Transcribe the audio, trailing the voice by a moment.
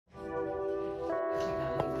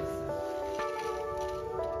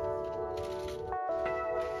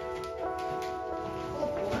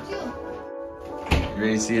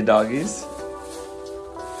Ready to see your doggies?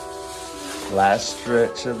 Last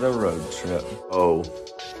stretch of the road trip. Oh.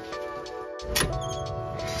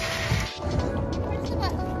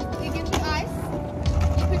 You get your ice.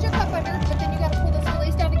 You put your cup under, but then you got to pull this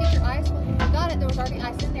release down to get your ice. When you got it, there was already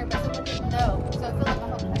ice in there, but someone didn't know. So it feels like a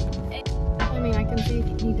whole thing. I mean, I can see if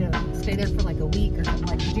you need to stay there for like a week or something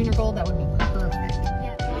like Junior Gold, that would be perfect.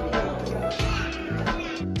 Yeah.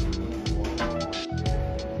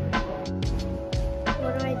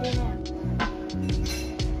 What do I do now?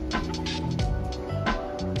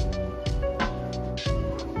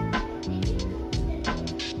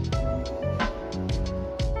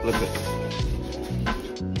 Flip it.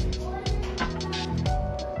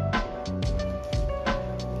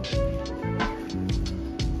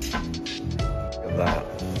 Look at that.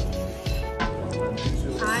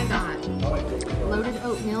 I got loaded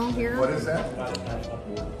oatmeal here. What is that?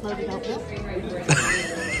 Loaded oatmeal.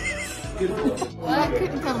 I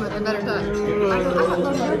couldn't tell him a better time. I got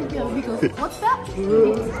loaded oatmeal. He goes, what's that? He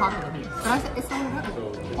was talking to me. But I said, it's loaded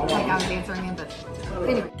oatmeal. Like I was answering him, but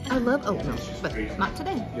anyway. I love oatmeal, but not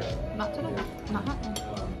today. Not today. Not happening.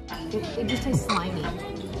 It just tastes slimy.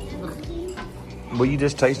 Will you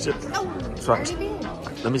just taste it? Oh, Sorry. already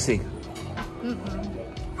did. Let me see.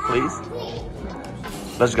 Please?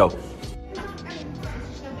 Let's go.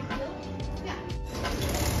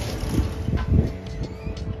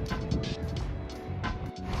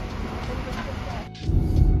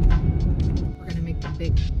 We're gonna make the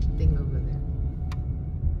big thing over there.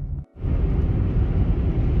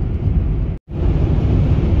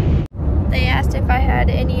 They asked if I had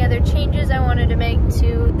any other changes I wanted to make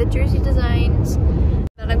to the jersey designs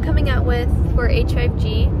that I'm coming out with for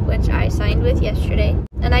H5G, which I signed with yesterday.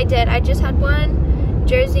 And I did. I just had one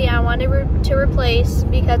jersey I wanted to replace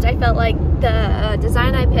because I felt like the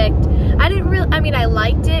design I picked, I didn't really, I mean, I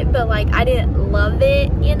liked it, but like I didn't love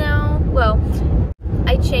it, you know? Well,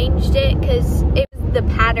 I changed it because it was the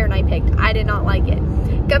pattern I picked. I did not like it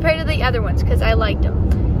compared to the other ones because I liked them.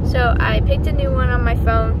 So I picked a new one on my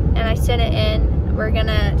phone and I sent it in. We're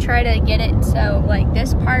gonna try to get it so like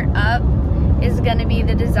this part up is gonna be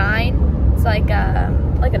the design. It's like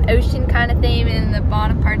an ocean kind of theme, and the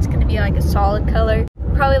bottom part's gonna be like a solid color.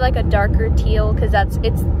 Probably like a darker teal because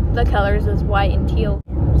the colors is white and teal.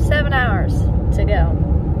 7 hours to go.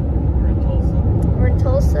 We're in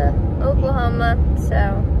Tulsa, Oklahoma,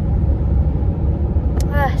 so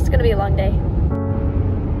it's gonna be a long day.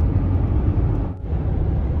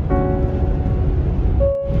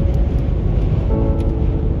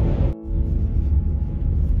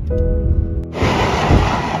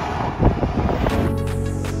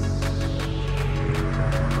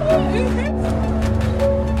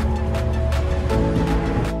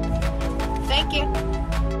 Thank you.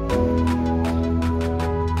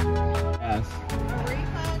 Yes. A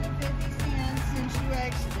refund of 50 cents since you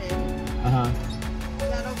exited.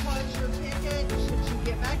 That'll close your ticket. Should you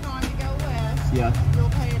get back on to go west, Yeah. you'll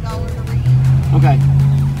pay $1 to re-enter. Okay.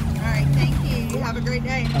 All right, thank you. You have a great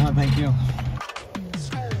day. Thank you.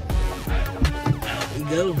 There you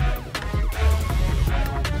go.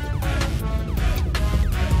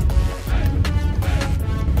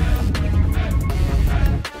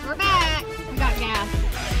 We're back. We got gas.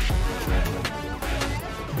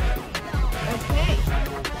 Okay.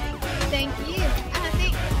 Thank you.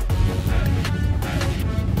 Thanks.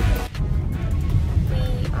 We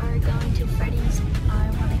are going to Freddy's. I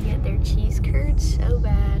want to get their cheese curds so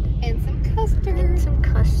bad. And some custard. And some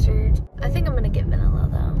custard. I think I'm going to get vanilla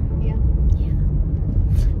though. Yeah. Yeah.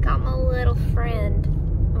 Got my little friend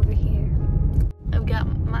over here. I've got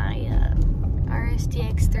my RS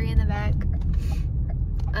TX3 in the back.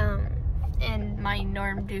 And my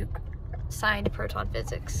Norm Duke signed Proton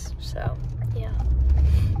Physics. So, yeah.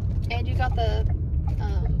 And you got the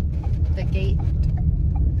gate.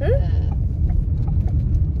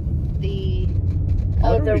 The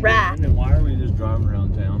rat. And why are we just driving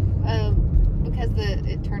around town? Because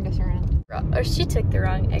it turned us around. Or she took the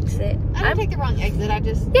wrong exit. I didn't take the wrong exit. I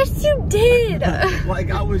just. Yes, you did. Like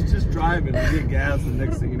I was just driving to get gas, and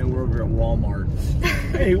next thing you know, we're over at Walmart.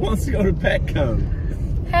 Hey, who wants to go to Petco?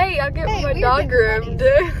 Hey, I'll get my we dog were groomed.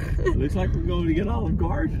 Looks like we're going to get Olive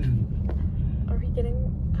Garden. Are we getting?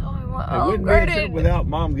 Oh, I want It Olive wouldn't be a trip Garden. without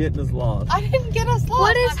Mom getting us lost. I didn't get us lost.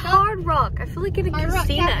 What is Hard Rock? I feel like in a Hard Rock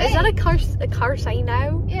casino. Cafe. Is that a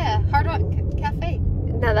casino? Yeah, Hard Rock Cafe.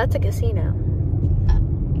 No, that's a casino.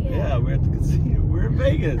 Yeah, we're at the casino. We're in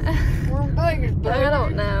Vegas. We're in Vegas, but I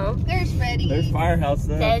don't know. There's Freddy's. There's Firehouse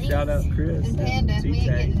Subs. Daddy's. Shout out Chris. And Panda. We ain't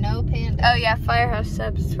G-Tag. getting no Panda. Oh yeah, Firehouse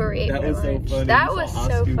Subs for 8 That was so funny. That You was saw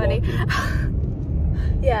so Oscar funny. walk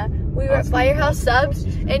in. Yeah, we were at Firehouse Subs,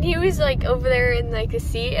 and he was like over there in like the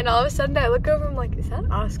seat, and all of a sudden I look over, I'm like, is that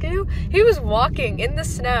Oscar? He was walking in the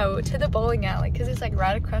snow to the bowling alley because it's like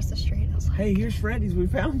right across the street. I was like, hey, here's Freddy's. We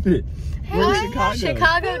found it. Hey, we're in Chicago.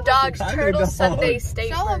 Chicago Dogs, Chicago Turtle Dogs. Sunday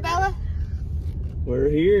Steak. Show them, Bella. We're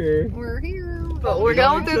here. We're here. But we're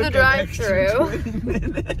going through the drive-thru.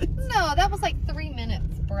 No, that was like 3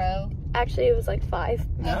 minutes, bro. Actually, it was like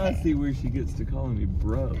 5. Now I see where she gets to calling me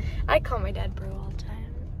bro. I call my dad bro all the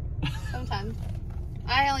time. Sometimes.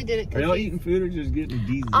 I only did it Are y'all eating food or just getting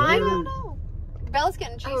dessert? I don't know. Bella's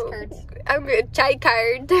getting cheese curds. I'm good. Chai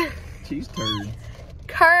curd. Cheese turds.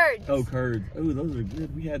 Curds. Oh, curds. Oh, those are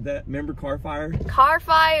good. We had that. Remember Car Fire? Car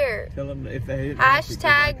Fire. Tell them if they didn't Hashtag watch it, go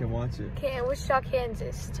back and watch it. Wichita,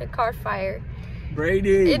 Kansas to Car Fire.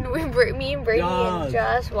 Brady. And me and Brady and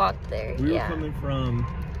just walked there. We were yeah. coming from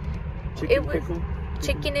Chicken and Pickle.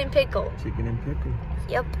 Chicken and Pickle.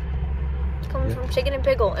 Yep. Coming from Chicken and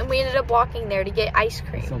Pickle. And we ended up walking there to get ice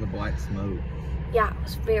cream. I saw the black smoke. Yeah, it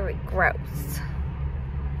was very gross.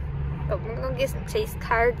 But we're gonna get some cheese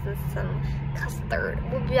curds and some custard.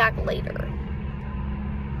 We'll be back later.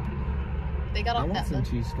 They got I off want that some one.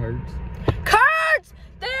 cheese curds. Curds!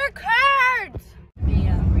 They're curds!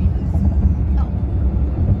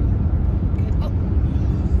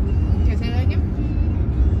 Can you say that again?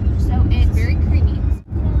 So it's Very creamy.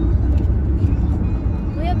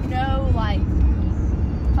 we have no like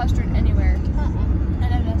custard anywhere. I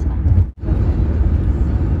know that's not.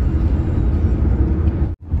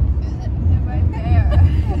 Right there.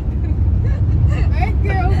 Thank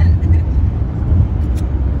you.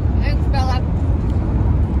 Thanks, Bella.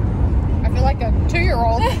 I feel like a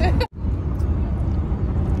 2-year-old.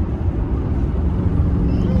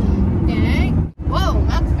 Dang. Whoa,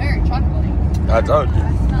 that's very chocolatey. I told you.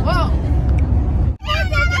 Whoa.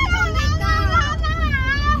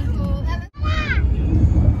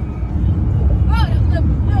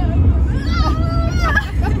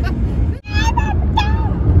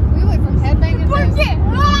 We went from headbanging to...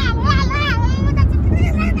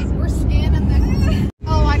 We're scanning the...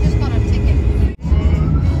 Oh, I just got a ticket.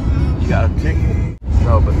 You got a ticket?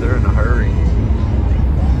 No, but they're in a hurry.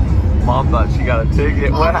 Mom thought she got a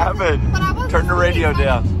ticket. What happened? But I wasn't Turn the radio speeding.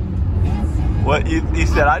 down. What? You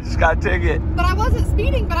said, I just got a ticket. But I wasn't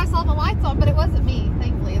speeding, but I saw the lights on, but it wasn't me.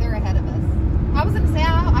 Thankfully, they're ahead of us. I was gonna say,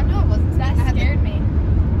 I know it wasn't. That scared me.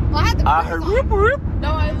 Well, I had the I cruise heard on. whoop whoop.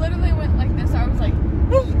 No, I literally went like this. I was like,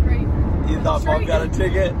 straight. You thought Mom got a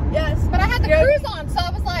ticket? Yes. But I had the cruise on, so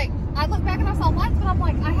I was like, I looked back and I saw lights, but I'm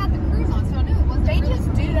like, I had the cruise on, so I knew it wasn't. They really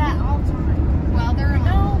just do that all the time. Well, they're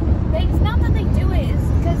It's not that they do it. It's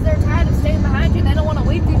because they're tired of staying behind you. They don't want to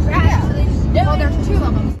weed through trash, Yeah. so they just do Well, it. there's 2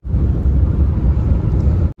 of them.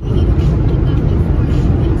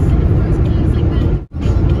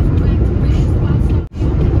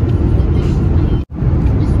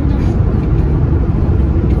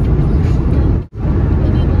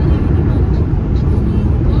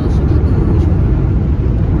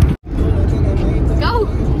 Go!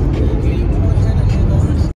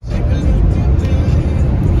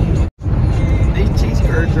 These cheese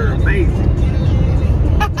curds are amazing.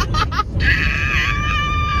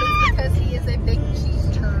 Because he is a big cheese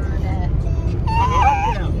turd.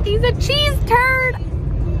 He's a cheese turd.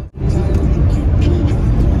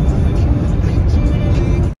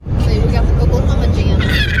 See, we got the Oklahoma jam.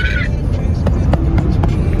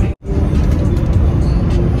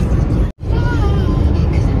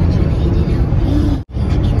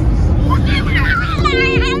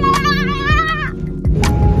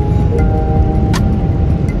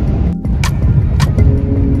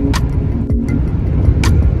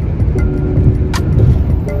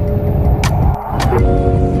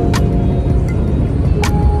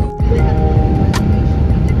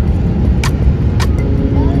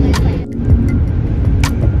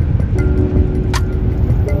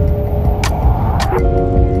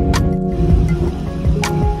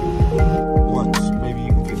 Once, maybe you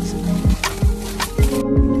can fix it.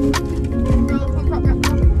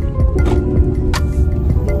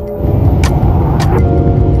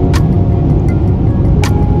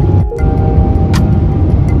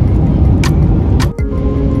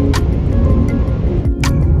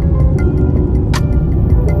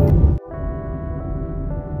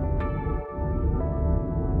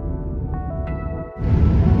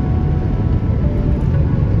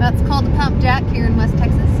 That's called the Pump Jack here in West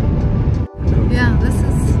Texas. Yeah, this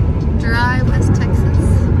is dry West Texas.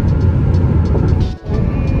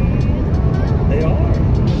 They are.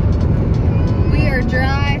 We are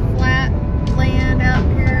dry, flat land out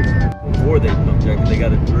here. Before they pump jack, they got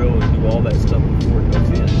to drill and do all that stuff before it goes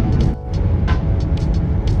in.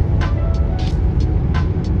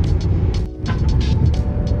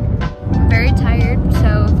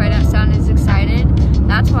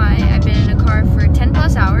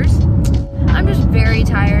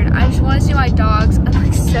 my dogs. I'm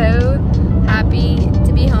like so happy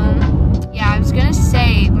to be home. Yeah, I was gonna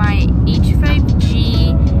say my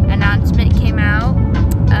H5G announcement came out.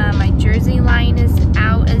 My jersey line is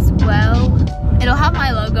out as well. It'll have my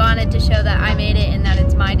logo on it to show that I made it and that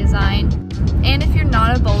it's my design. And if you're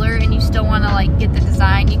not a bowler and you still want to like get the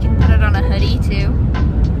design, you can put it on a hoodie too.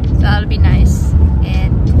 So that'll be nice.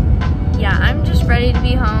 And yeah, I'm just ready to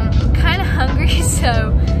be home. I'm kind of hungry, so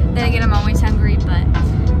then again, I'm always hungry, but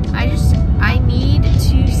I need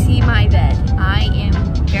to see my bed. I am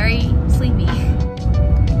very sleepy.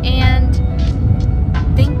 And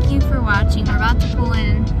thank you for watching. We're about to pull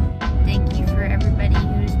in. Thank you for everybody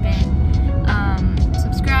who's been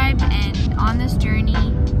subscribed and on this journey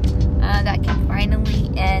that can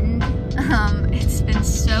finally end. It's been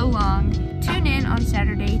so long. Tune in on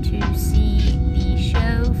Saturday to see the